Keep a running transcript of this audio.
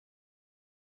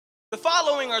The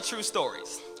following are true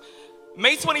stories.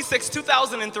 May 26,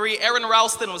 2003, Aaron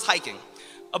Ralston was hiking.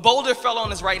 A boulder fell on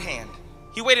his right hand.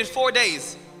 He waited 4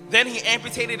 days. Then he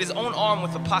amputated his own arm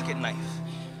with a pocket knife.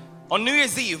 On New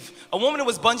Year's Eve, a woman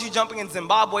was bungee jumping in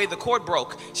Zimbabwe. The cord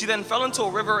broke. She then fell into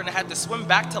a river and had to swim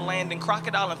back to land in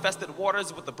crocodile-infested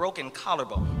waters with a broken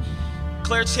collarbone.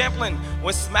 Claire Champlin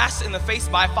was smashed in the face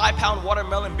by a 5-pound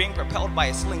watermelon being propelled by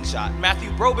a slingshot. Matthew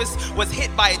Brobus was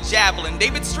hit by a javelin.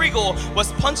 David Striegel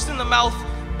was punched in the mouth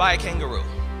by a kangaroo.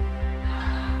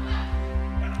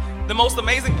 The most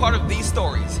amazing part of these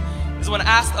stories is when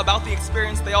asked about the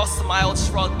experience, they all smiled,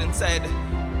 shrugged, and said,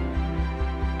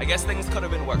 I guess things could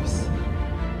have been worse.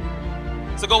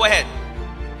 So go ahead.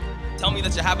 Tell me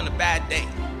that you're having a bad day.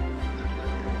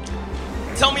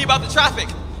 Tell me about the traffic.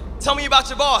 Tell me about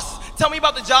your boss. Tell me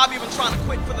about the job you've been trying to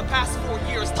quit for the past 4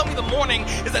 years. Tell me the morning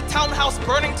is a townhouse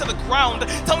burning to the ground.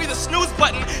 Tell me the snooze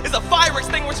button is a fire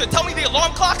extinguisher. Tell me the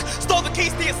alarm clock stole the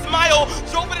keys to your smile,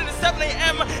 drove it into 7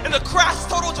 a.m. and the crash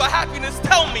totaled your happiness.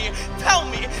 Tell me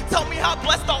how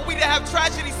blessed are we to have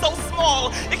tragedy so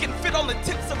small it can fit on the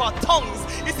tips of our tongues.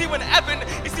 You see, when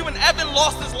Evan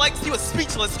lost his legs, he was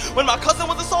speechless. When my cousin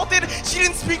was assaulted, she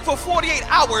didn't speak for 48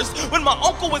 hours. When my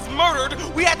uncle was murdered,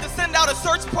 we had to send out a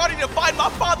search party to find my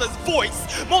father's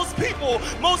voice. Most people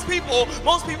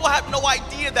have no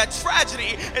idea that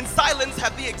tragedy and silence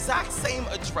have the exact same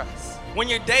address. When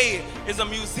your day is a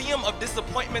museum of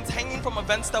disappointments hanging from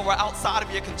events that were outside of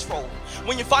your control.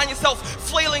 When you find yourself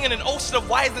flailing in an ocean of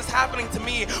why is this happening to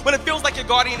me? When it feels like your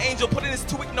guardian angel put in his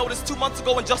 2-week notice 2 months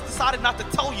ago and just decided not to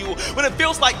tell you. When it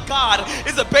feels like God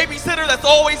is a babysitter that's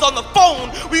always on the phone.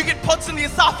 When you get punched in the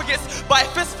esophagus by a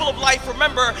fistful of life,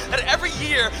 remember that every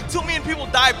year 2 million people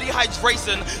die of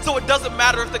dehydration. So it doesn't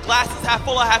matter if the glass is half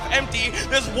full or half empty.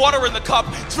 There's water in the cup.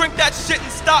 Drink that shit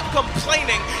and stop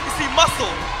complaining. You see,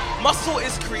 Muscle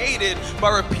is created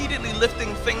by repeatedly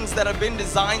lifting things that have been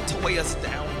designed to weigh us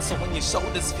down. So when your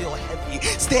shoulders feel heavy,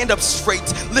 stand up straight,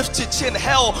 lift your chin.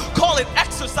 Hell, call it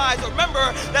exercise. Remember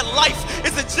that life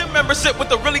is a gym membership with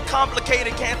a really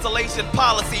complicated cancellation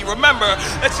policy. Remember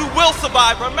that you will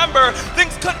survive. Remember,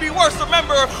 things could be worse.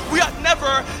 Remember, we are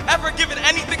never, ever given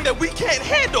anything that we can't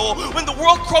handle. When the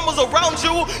world crumbles around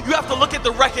you, you have to look at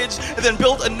the wreckage and then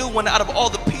build a new one out of all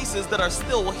the pieces that are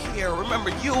still here. Remember,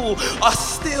 you are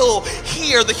still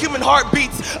here. The human heart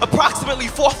beats approximately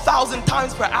 4,000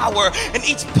 times per hour, and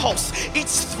each pulse, each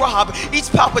throb, each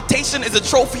palpitation is a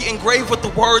trophy engraved with the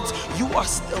words, you are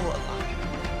still alive.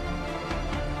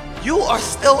 You are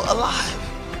still alive.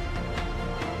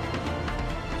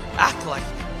 Act like it.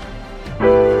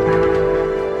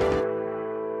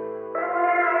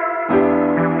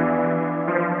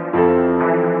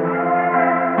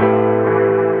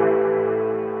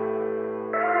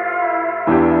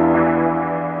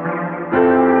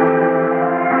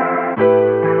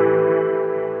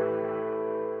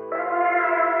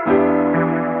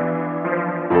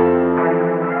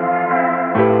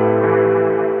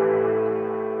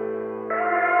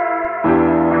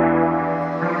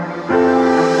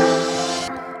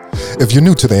 If you're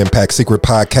new to the Impact Secret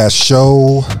Podcast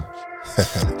show,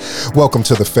 welcome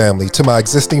to the family. To my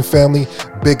existing family,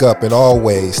 big up and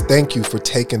always thank you for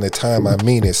taking the time, I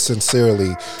mean it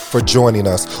sincerely, for joining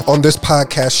us. On this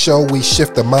podcast show, we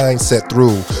shift the mindset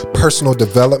through personal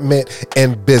development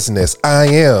and business. I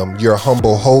am your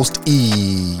humble host,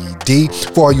 ED.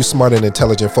 For all you smart and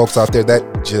intelligent folks out there,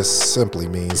 that just simply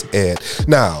means Ed.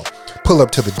 Now, pull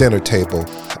up to the dinner table.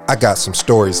 I got some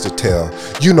stories to tell.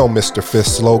 You know Mr.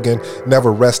 Fist's slogan,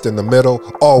 never rest in the middle,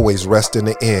 always rest in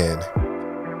the end.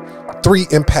 3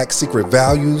 impact secret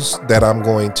values that I'm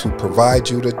going to provide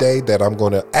you today, that I'm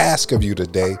going to ask of you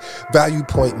today. Value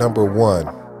point number 1.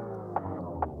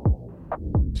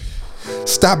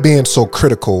 Stop being so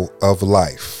critical of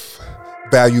life.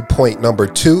 Value point number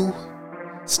 2.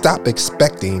 Stop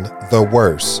expecting the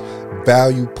worst.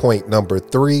 Value point number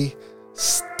 3.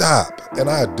 Stop, and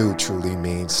I do truly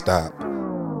mean stop,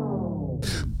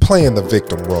 playing the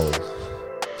victim role.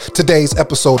 Today's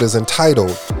episode is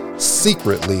entitled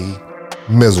Secretly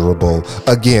Miserable.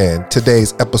 Again,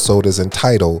 today's episode is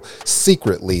entitled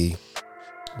Secretly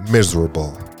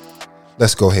Miserable.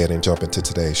 Let's go ahead and jump into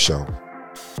today's show.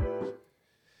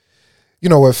 You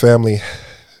know what, family?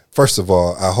 First of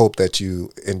all, I hope that you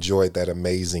enjoyed that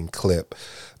amazing clip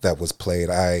that was played.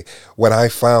 When I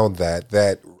found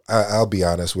that I'll be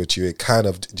honest with you, it kind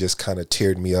of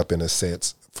teared me up in a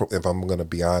sense, if I'm going to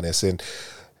be honest, and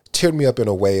teared me up in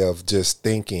a way of just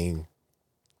thinking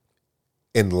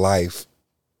in life,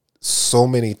 so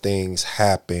many things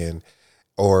happen,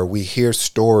 or we hear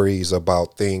stories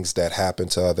about things that happen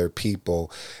to other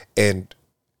people, and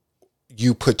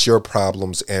you put your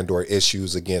problems and or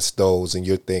issues against those, and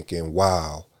you're thinking,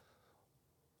 wow,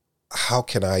 how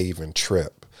can I even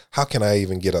trip? How can I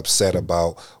even get upset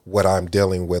about what I'm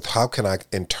dealing with? How can I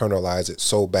internalize it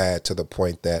so bad to the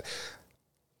point that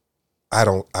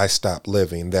I stop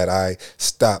living, that I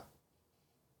stop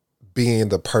being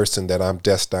the person that I'm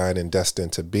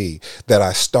destined to be, that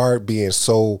I start being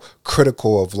so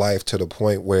critical of life to the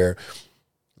point where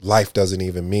life doesn't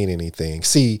even mean anything.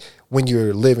 See, when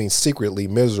you're living secretly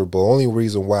miserable, only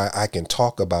reason why I can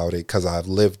talk about it because I've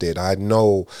lived it. I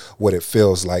know what it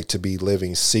feels like to be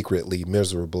living secretly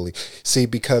miserably. See,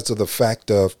 because of the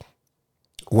fact of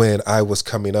when I was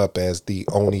coming up as the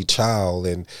only child,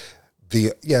 and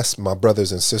yes, my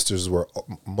brothers and sisters were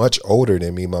much older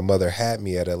than me. My mother had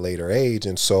me at a later age.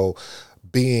 And so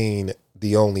being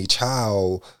the only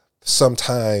child,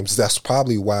 sometimes that's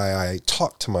probably why I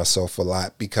talk to myself a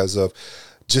lot, because of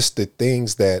just the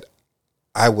things that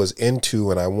I was into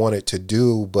and I wanted to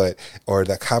do, or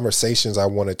the conversations I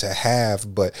wanted to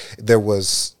have, but there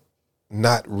was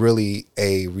not really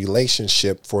a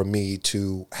relationship for me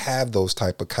to have those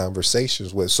type of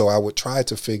conversations with. So I would try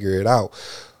to figure it out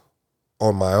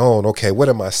on my own. Okay, what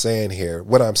am I saying here?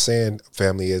 What I'm saying,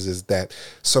 family, is that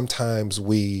sometimes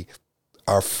we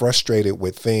are frustrated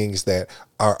with things that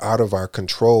are out of our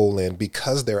control, and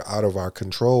because they're out of our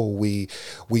control, we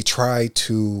try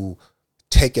to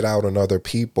take it out on other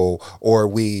people, or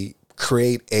we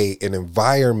create an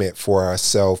environment for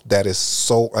ourselves that is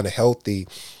so unhealthy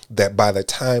that by the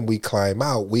time we climb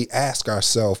out, we ask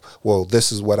ourselves, well,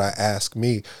 this is what I ask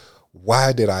me.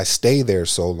 Why did I stay there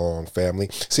so long, family?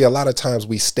 See, a lot of times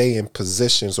we stay in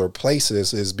positions or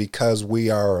places is because we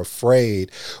are afraid.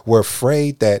 We're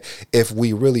afraid that if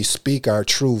we really speak our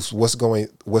truths, what's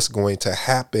going to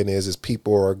happen is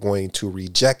people are going to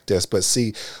reject us. But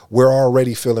see, we're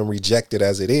already feeling rejected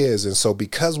as it is. And so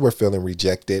because we're feeling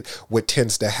rejected, what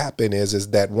tends to happen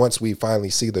is that once we finally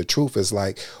see the truth, it's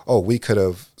like, oh, we could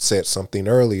have said something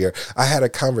earlier. I had a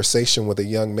conversation with a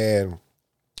young man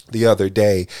the other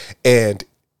day, and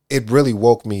it really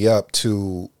woke me up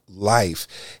to life.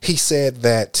 He said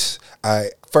that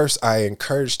I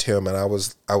encouraged him, and I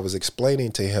was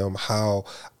explaining to him how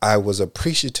I was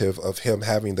appreciative of him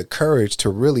having the courage to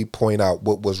really point out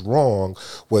what was wrong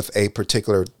with a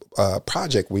particular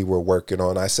project we were working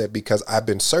on. I said, because I've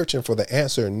been searching for the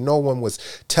answer and no one was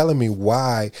telling me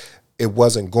why it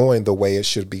wasn't going the way it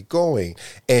should be going.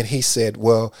 And he said,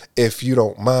 well, if you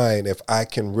don't mind, if I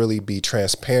can really be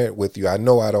transparent with you, I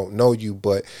know I don't know you,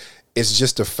 but it's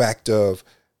just a fact of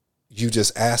you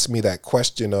just asked me that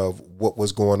question of what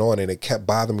was going on, and it kept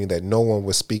bothering me that no one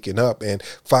was speaking up. And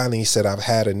finally he said, I've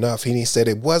had enough. And he said,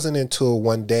 it wasn't until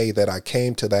one day that I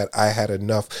came to that I had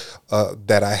enough,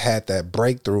 that I had that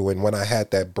breakthrough. And when I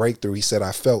had that breakthrough, he said,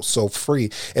 I felt so free.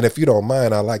 And if you don't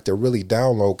mind, I like to really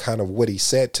download kind of what he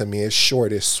said to me. It's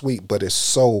short, it's sweet, but it's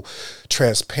so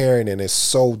transparent, and it's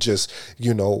so just,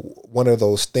 one of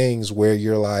those things where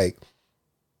you're like,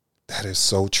 that is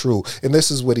so true. And this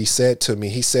is what he said to me.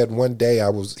 He said one day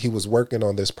he was working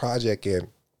on this project, and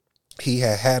he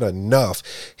had enough.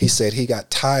 He said he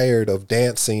got tired of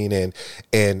dancing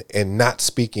and not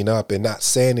speaking up and not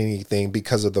saying anything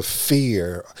because of the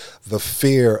fear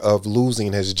of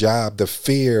losing his job, the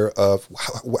fear of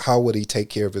how would he take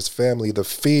care of his family, the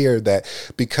fear that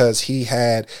because he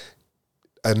had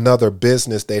another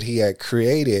business that he had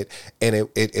created and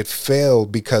it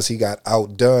failed because he got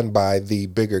outdone by the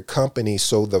bigger company.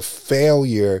 So the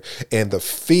failure and the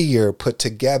fear put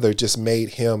together just made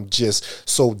him just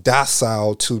so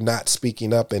docile to not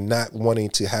speaking up and not wanting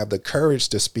to have the courage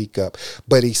to speak up.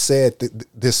 But he said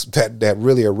that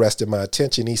really arrested my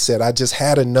attention. He said, I just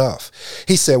had enough.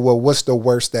 He said, well, what's the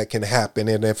worst that can happen?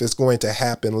 And if it's going to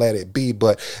happen, let it be.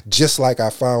 But just like I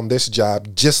found this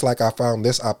job, just like I found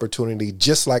this opportunity,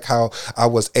 just like how I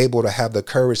was able to have the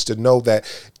courage to know that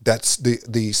that's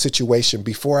the situation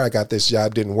before I got this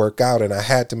job didn't work out and I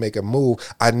had to make a move.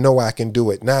 I know I can do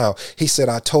it now. He said,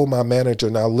 I told my manager,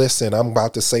 now listen, I'm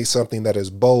about to say something that is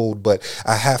bold, but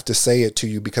I have to say it to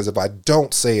you because if I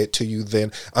don't say it to you,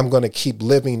 then I'm going to keep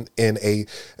living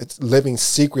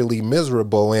secretly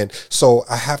miserable. And so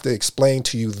I have to explain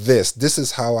to you this. This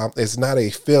is how it's not a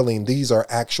feeling. These are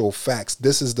actual facts.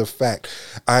 This is the fact.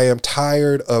 I am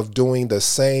tired of doing the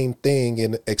same thing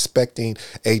and expecting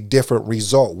a different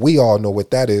result. We all know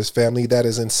what that is, family. That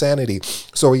is insanity.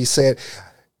 So he said,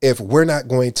 if we're not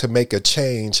going to make a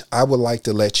change, I would like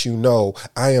to let you know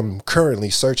I am currently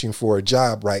searching for a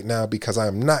job right now because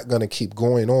I'm not going to keep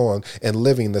going on and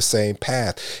living the same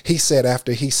path. He said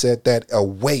after he said that, a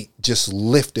weight just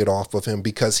lifted off of him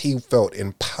because he felt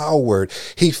empowered.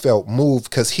 He felt moved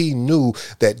because he knew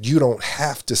that you don't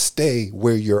have to stay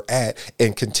where you're at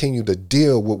and continue to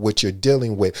deal with what you're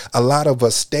dealing with. A lot of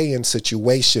us stay in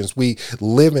situations. We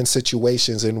live in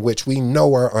situations in which we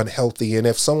know are unhealthy. And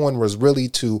if someone was really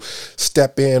to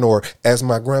step in, or as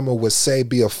my grandma would say,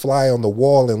 be a fly on the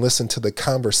wall and listen to the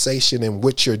conversation in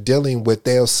which you're dealing with,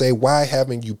 they'll say, why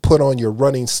haven't you put on your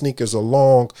running sneakers a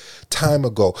long time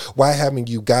ago? Why haven't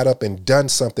you got up and done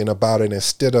something about it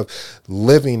instead of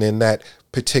living in that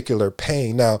particular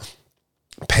pain? Now,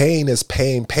 pain is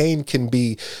pain. Pain can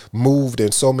be moved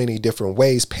in so many different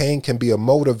ways. Pain can be a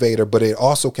motivator, but it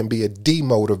also can be a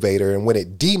demotivator. And when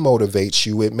it demotivates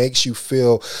you, it makes you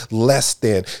feel less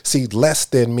than. See, less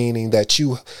than meaning that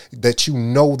you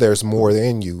know there's more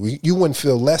in you. You wouldn't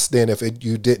feel less than if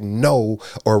you didn't know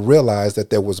or realize that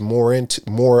there was more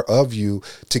of you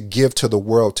to give to the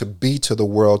world, to be to the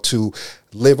world, to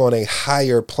live on a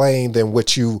higher plane than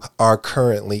what you are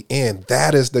currently in.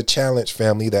 That is the challenge,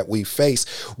 family, that we face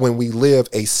when we live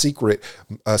a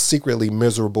secretly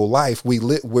miserable life.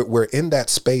 We're in that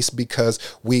space because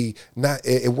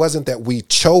it wasn't that we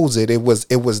chose it. It was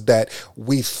that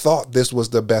we thought this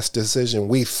was the best decision.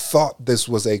 We thought this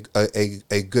was a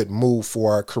good move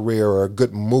for our career or a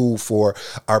good move for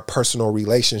our personal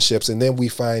relationships. And then we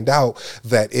find out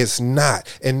that it's not.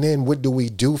 And then what do we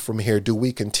do from here? Do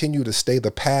we continue to stay the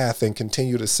path and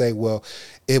continue to say, well,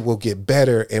 it will get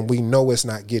better, and we know it's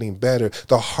not getting better?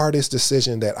 The hardest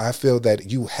decision that I feel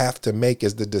that you have to make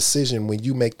is the decision when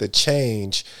you make the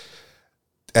change,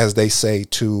 as they say,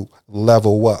 to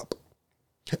level up.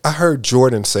 I heard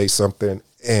Jordan say something,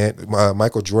 and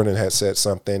Michael Jordan had said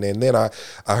something, and then I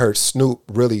heard Snoop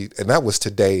really, and that was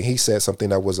today. He said something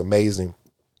that was amazing.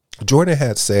 Jordan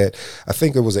had said, I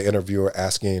think it was an interviewer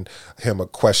asking him a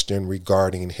question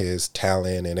regarding his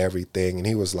talent and everything. And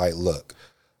he was like, look,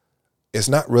 it's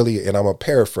not really, and I'm going to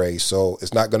paraphrase, so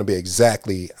it's not going to be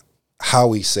exactly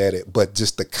how he said it, but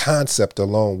just the concept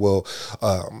alone will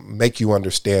make you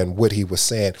understand what he was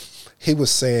saying. He was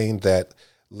saying that,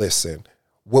 listen,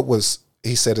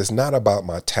 he said, it's not about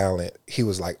my talent. He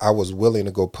was like, I was willing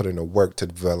to go put in the work to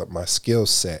develop my skill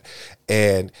set.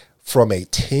 And from a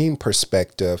team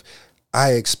perspective,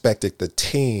 I expected the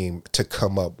team to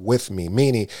come up with me,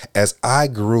 meaning as I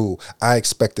grew, I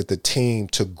expected the team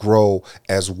to grow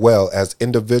as well, as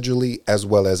individually as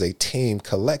well as a team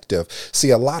collective.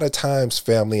 See, a lot of times,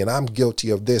 family, and I'm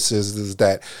guilty of this, is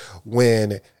that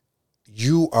when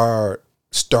you are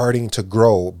starting to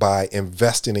grow by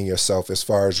investing in yourself, as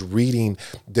far as reading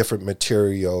different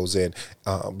materials and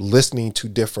listening to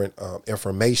different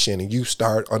information, and you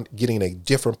start getting a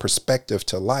different perspective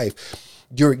to life,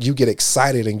 you get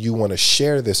excited and you want to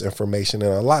share this information.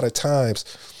 And a lot of times,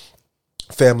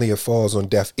 family, it falls on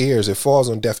deaf ears. It falls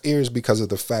on deaf ears because of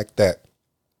the fact that,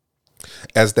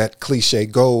 as that cliche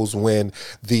goes, when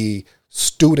the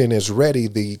student is ready,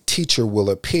 the teacher will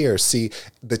appear. See,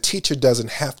 the teacher doesn't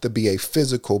have to be a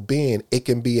physical being. It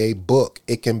can be a book.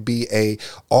 It can be a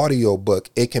audio book.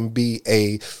 It can be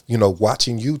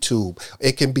watching YouTube.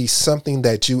 It can be something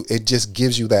that it just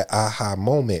gives you that aha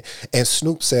moment. And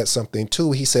Snoop said something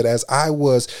too. He said, as I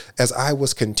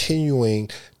was continuing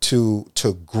to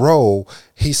grow,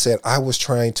 he said, I was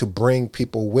trying to bring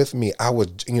people with me. I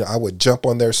would jump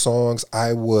on their songs.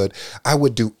 I would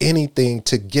do anything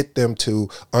to get them to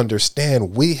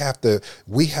understand. We have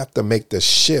to make the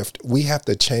shift. We have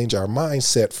to change our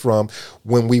mindset from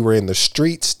when we were in the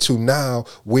streets to now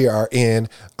we are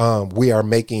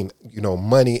making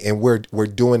money, and we're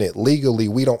doing it legally.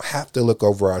 We don't have to look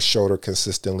over our shoulder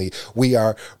consistently. We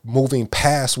are moving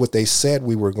past what they said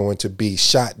we were going to be,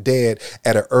 shot dead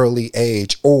at an early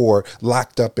age or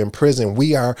locked up in prison.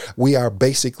 We are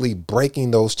basically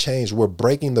breaking those chains. We're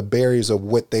breaking the barriers of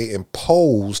what they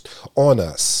imposed on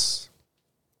us.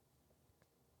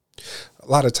 A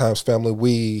lot of times,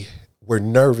 family, we're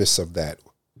nervous of that.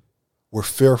 We're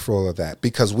fearful of that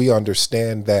because we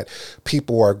understand that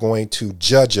people are going to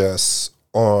judge us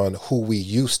on who we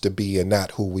used to be and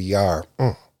not who we are.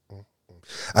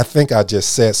 I think I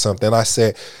just said something. I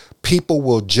said, people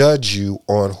will judge you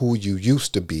on who you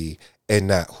used to be and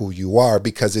not who you are,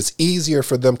 because it's easier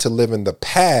for them to live in the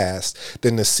past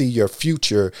than to see your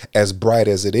future as bright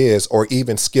as it is, or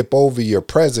even skip over your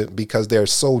present because they're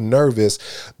so nervous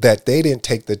that they didn't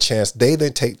take the chance. They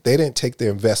didn't take the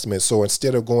investment. So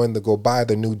instead of going to go buy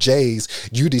the new J's,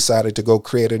 you decided to go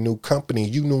create a new company.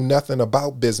 You knew nothing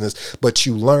about business, but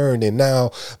you learned, and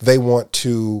now they want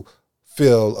to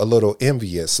feel a little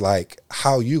envious. Like,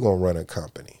 how you gonna run a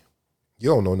company? You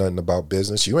don't know nothing about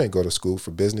business. You ain't go to school for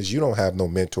business. You don't have no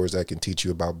mentors that can teach you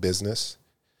about business.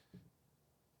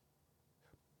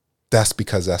 that's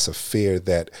because that's a fear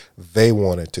that they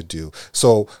wanted to do.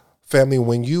 So family,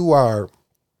 when you are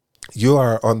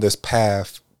on this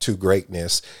path to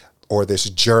greatness, or this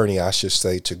journey, I should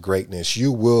say, to greatness,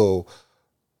 you will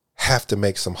have to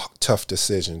make some tough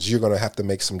decisions. You're going to have to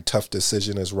make some tough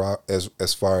decisions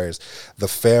as far as the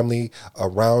family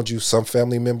around you. Some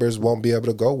family members won't be able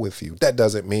to go with you. That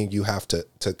doesn't mean you have to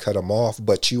cut them off,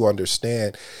 but you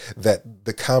understand that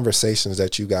the conversations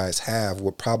that you guys have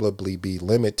will probably be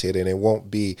limited and it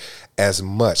won't be as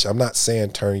much. I'm not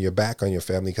saying turn your back on your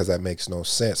family, because that makes no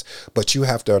sense, but you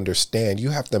have to understand,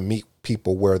 you have to meet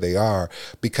people where they are,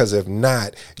 because if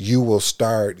not, you will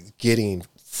start getting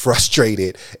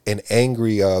frustrated and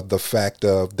angry of the fact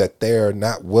of that they're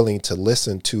not willing to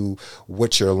listen to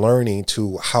what you're learning,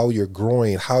 to how you're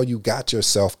growing, how you got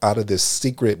yourself out of this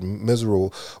secret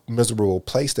miserable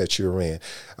place that you're in.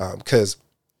 Because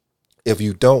if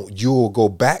you don't, you will go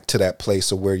back to that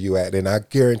place of where you at. And I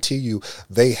guarantee you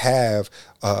they have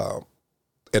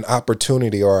an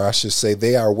opportunity, or I should say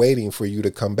they are waiting for you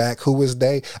to come back. Who is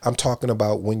they? I'm talking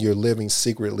about when you're living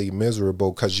secretly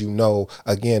miserable, because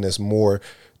again, it's more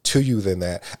to you than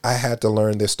that. I had to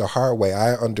learn this the hard way.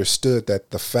 I understood that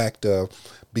the fact of,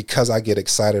 because I get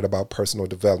excited about personal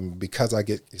development, because I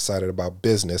get excited about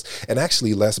business, and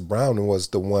actually Les Brown was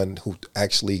the one who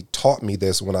actually taught me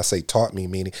this. When I say taught me,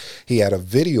 meaning he had a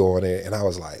video on it, and I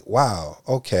was like, wow,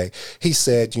 okay. He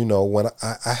said, when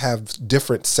I have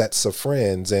different sets of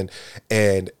friends, and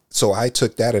so I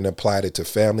took that and applied it to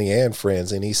family and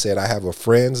friends. And he said, I have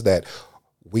friends that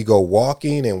we go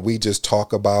walking and we just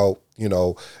talk about,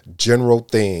 general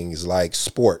things like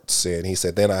sports. And he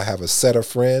said, then I have a set of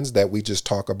friends that we just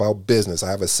talk about business.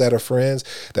 I have a set of friends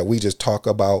that we just talk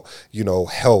about,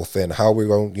 health and how we're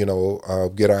going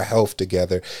to, get our health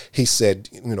together. He said,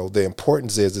 the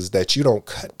importance is that you don't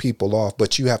cut people off,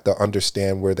 but you have to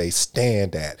understand where they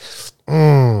stand at.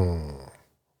 Because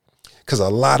a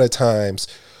lot of times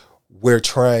we're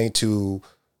trying to,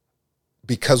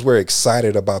 because we're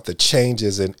excited about the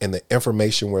changes and the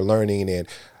information we're learning and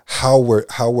how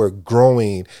we're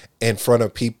growing in front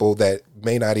of people that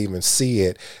may not even see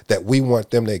it, that we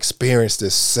want them to experience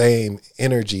this same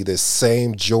energy, this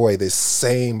same joy, this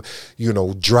same,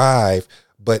 drive.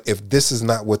 But if this is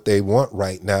not what they want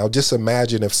right now, just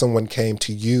imagine if someone came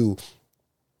to you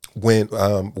when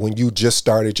you just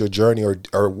started your journey, or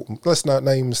let's not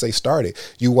even say started,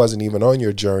 you wasn't even on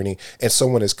your journey, and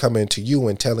someone is coming to you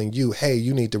and telling you, hey,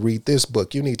 you need to read this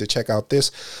book, you need to check out this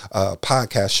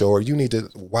podcast show, or you need to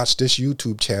watch this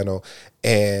YouTube channel,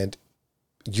 and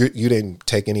you didn't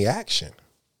take any action.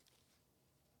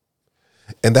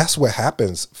 And that's what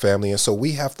happens, family. And so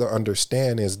we have to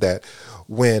understand is that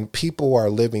when people are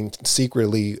living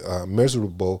secretly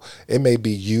miserable, it may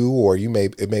be you, or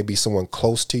it may be someone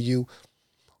close to you.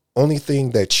 Only thing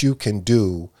that you can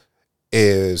do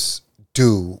is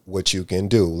do what you can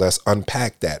do. Let's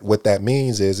unpack that. What that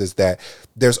means is that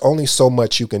there's only so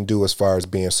much you can do as far as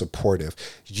being supportive.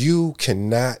 You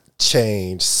cannot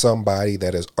change somebody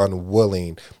that is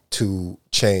unwilling to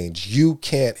change. You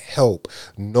can't help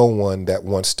no one that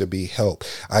wants to be helped.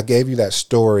 I gave you that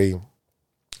story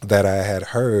that I had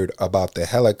heard about the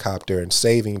helicopter and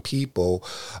saving people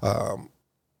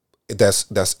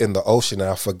that's in the ocean. And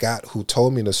I forgot who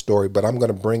told me the story, but I'm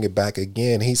going to bring it back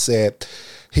again. He said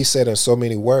in so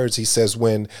many words, he says,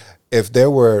 if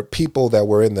there were people that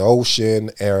were in the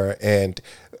ocean and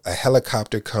a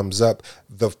helicopter comes up,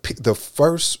 the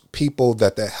first people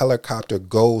that the helicopter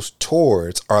goes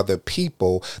towards are the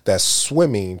people that's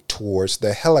swimming towards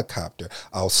the helicopter.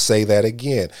 I'll say that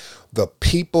again. The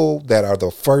people that are the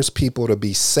first people to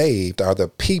be saved are the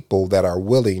people that are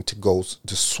willing to go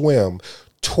to swim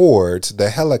towards the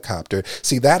helicopter.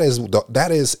 See, that is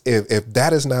if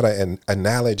that is not an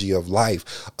analogy of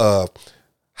life,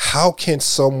 how can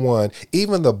someone,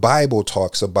 even the Bible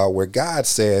talks about where God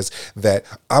says that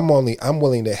I'm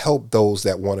willing to help those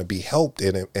that want to be helped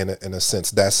in a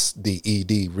sense. That's the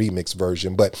ED remix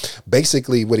version. But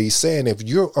basically what he's saying, if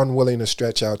you're unwilling to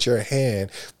stretch out your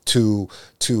hand to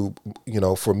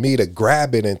for me to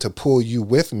grab it and to pull you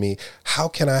with me, how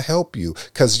can I help you?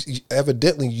 Because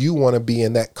evidently you want to be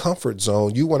in that comfort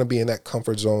zone. You want to be in that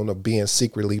comfort zone of being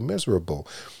secretly miserable.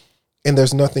 And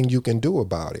there's nothing you can do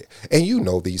about it. And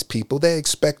these people, they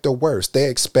expect the worst.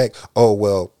 They expect, oh,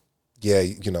 well, yeah,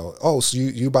 so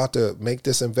you about to make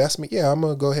this investment? Yeah, I'm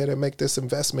going to go ahead and make this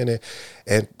investment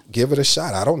and give it a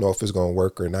shot. I don't know if it's going to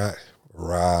work or not.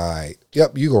 Right.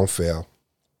 Yep, you're going to fail.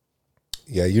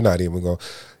 Yeah, you're not even going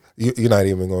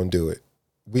to do it.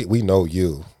 We know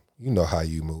you. You know how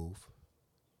you move.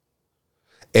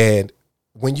 And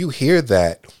when you hear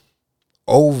that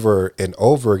over and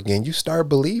over again, you start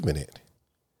believing it.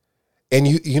 And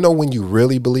you know when you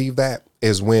really believe that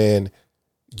is when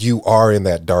you are in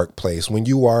that dark place, when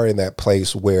you are in that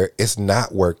place where it's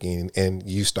not working and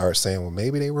you start saying, well,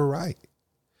 maybe they were right.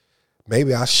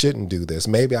 Maybe I shouldn't do this.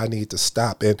 Maybe I need to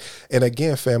stop. And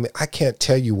again, family, I can't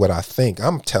tell you what I think.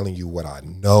 I'm telling you what I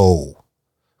know.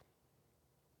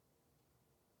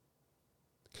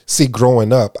 See,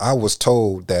 growing up, I was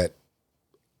told that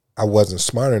I wasn't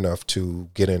smart enough to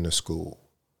get into school.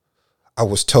 I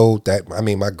was told that,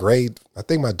 my grade, I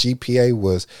think my GPA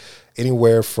was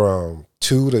anywhere from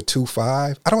 2 to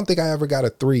 2.5. I don't think I ever got a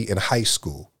 3 in high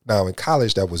school. Now in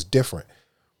college, that was different.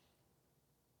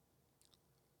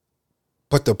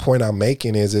 But the point I'm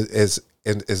making is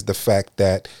the fact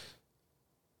that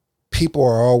people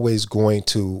are always going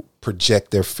to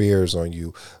project their fears on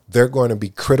you. They're going to be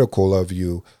critical of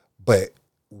you. But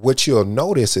what you'll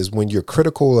notice is when you're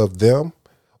critical of them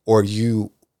or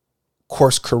you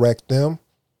course correct them,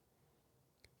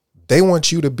 they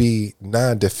want you to be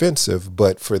non-defensive,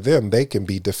 but for them, they can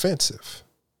be defensive.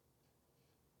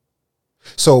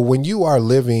 So when you are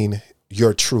living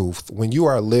your truth, when you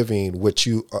are living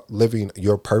living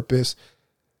your purpose,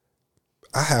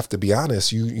 I have to be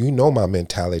honest, you know my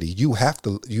mentality. You have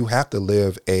to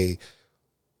live a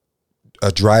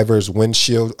driver's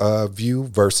windshield view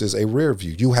versus a rear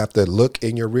view. You have to look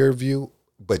in your rear view,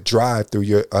 but drive through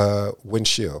your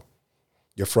windshield,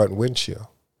 your front windshield.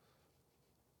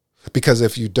 Because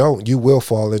if you don't, you will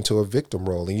fall into a victim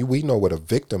role. And we know what a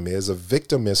victim is. A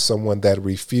victim is someone that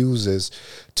refuses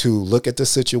to look at the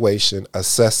situation,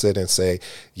 assess it, and say,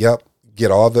 yep, get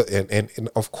all the, and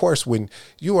of course, when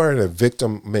you are in a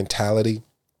victim mentality,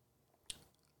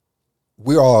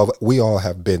 we all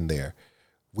have been there.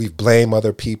 We blame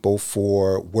other people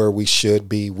for where we should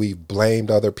be. We've blamed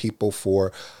other people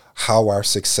for how our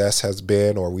success has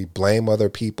been, or we blame other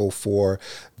people for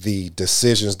the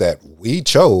decisions that we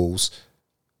chose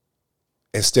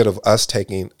instead of us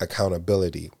taking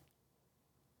accountability.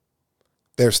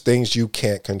 There's things you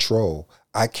can't control.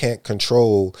 I can't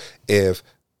control if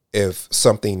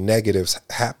something negative's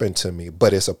happened to me,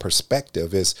 but it's a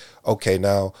perspective. It's okay,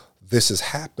 now this has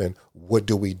happened. What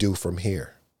do we do from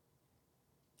here?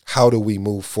 How do we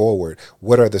move forward?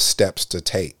 What are the steps to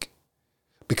take?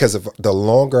 Because if the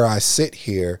longer I sit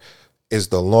here is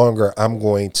the longer I'm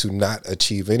going to not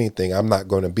achieve anything. I'm not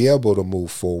going to be able to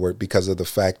move forward because of the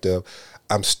fact of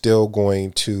I'm still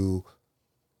going to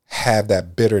have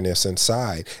that bitterness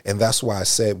inside. And that's why I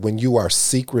said when you are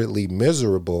secretly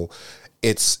miserable,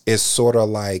 it's sort of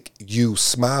like you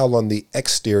smile on the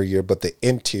exterior, but the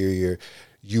interior,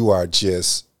 you are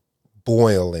just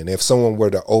boiling. If someone were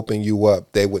to open you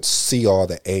up, they would see all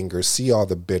the anger, see all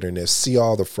the bitterness, see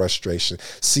all the frustration,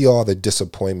 see all the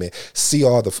disappointment, see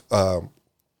all the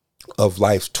of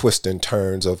life's twists and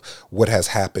turns of what has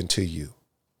happened to you.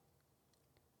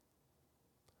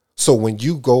 So when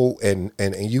you go and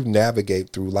you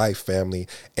navigate through life, family,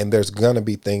 and there's going to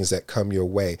be things that come your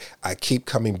way, I keep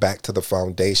coming back to the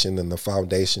foundation, and the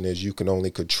foundation is you can only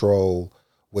control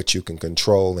what you can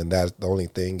control, and that the only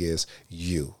thing is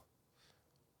you.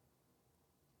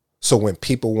 So when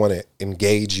people want to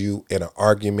engage you in an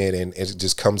argument and it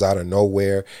just comes out of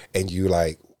nowhere and you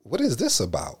like, what is this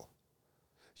about?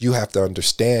 You have to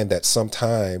understand that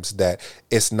sometimes that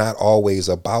it's not always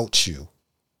about you.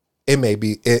 It may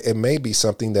be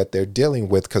something that they're dealing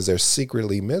with because they're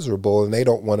secretly miserable and they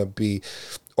don't want to be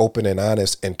open and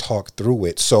honest and talk through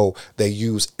it. So they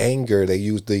use anger, they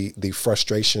use the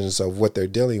frustrations of what they're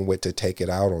dealing with to take it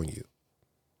out on you.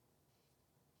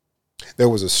 There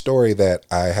was a story that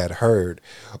I had heard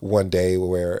one day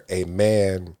where a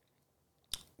man,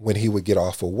 when he would get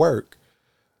off of work,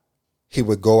 he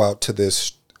would go out to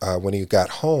this, when he got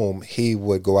home, he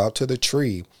would go out to the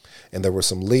tree and there were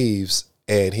some leaves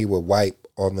and he would wipe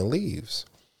on the leaves.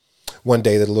 One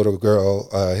day his little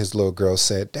girl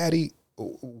said, "Daddy,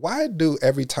 why do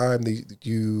every time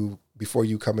before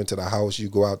you come into the house, you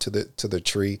go out to the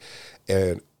tree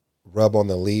and rub on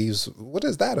the leaves? What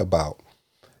is that about?"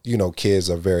 You know, kids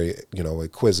are very,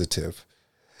 inquisitive.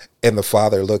 And the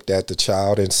father looked at the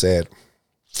child and said,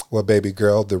 "Well, baby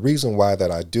girl, the reason why that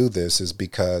I do this is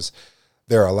because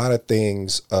there are a lot of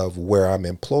things of where I'm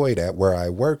employed at, where I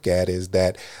work at, is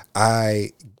that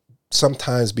I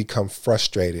sometimes become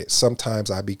frustrated. Sometimes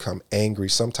I become angry.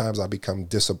 Sometimes I become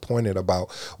disappointed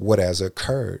about what has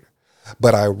occurred.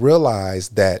 But I realize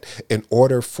that in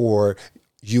order for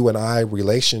you and I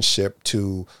relationship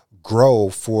to grow,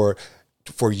 for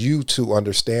you to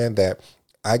understand that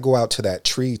I go out to that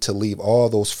tree to leave all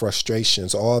those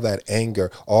frustrations, all that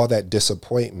anger, all that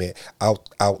disappointment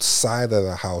outside of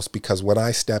the house, because when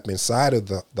I step inside of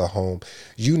the home,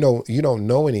 you don't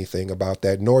know anything about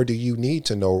that, nor do you need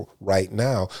to know right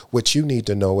now. What you need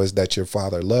to know is that your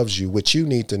Father loves you. What you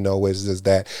need to know is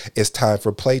that it's time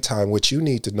for playtime. What you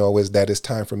need to know is that it's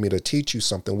time for me to teach you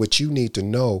something. What you need to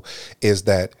know is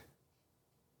that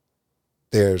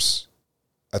there's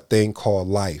a thing called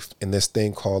life. In this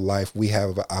thing called life, we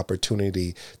have an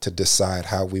opportunity to decide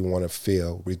how we want to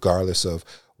feel, regardless of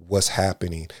what's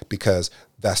happening, because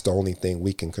that's the only thing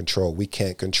we can control. We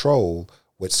can't control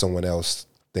what someone else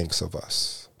thinks of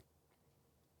us.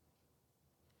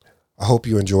 I hope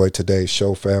you enjoyed today's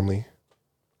show, family.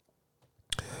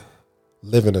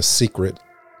 Living a secretly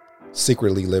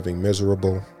living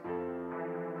miserable.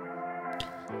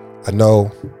 I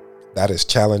know that is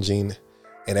challenging,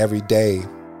 and every day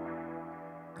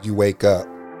you wake up,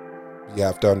 you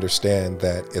have to understand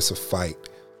that it's a fight.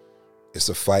 It's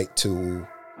a fight to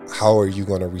how are you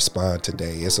going to respond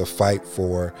today? It's a fight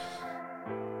for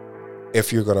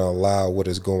if you're going to allow what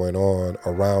is going on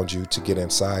around you to get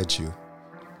inside you.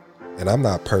 And I'm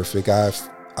not perfect.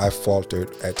 I've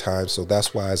faltered at times. So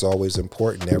that's why it's always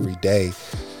important every day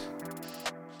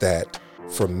that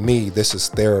for me, this is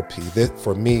therapy.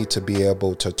 For me to be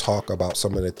able to talk about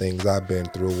some of the things I've been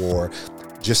through, or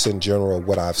just in general,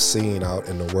 what I've seen out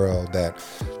in the world, that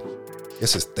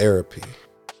this is therapy.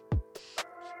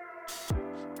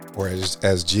 Or as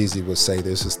Jeezy would say,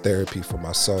 this is therapy for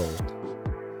my soul.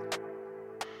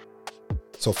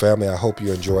 So family, I hope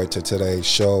you enjoyed today's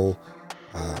show.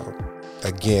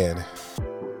 Again,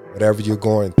 whatever you're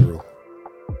going through,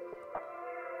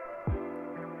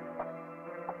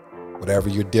 whatever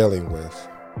you're dealing with,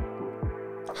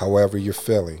 however you're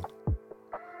feeling,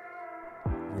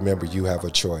 remember, you have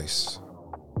a choice.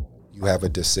 You have a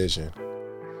decision.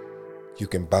 You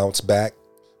can bounce back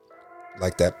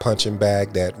like that punching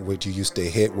bag that what you used to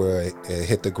hit, where it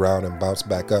hit the ground and bounce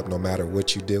back up no matter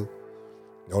what you do.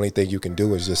 The only thing you can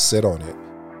do is just sit on it.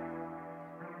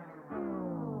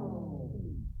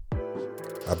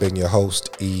 I've been your host,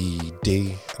 ED,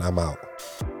 and I'm out.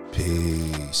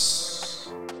 Peace.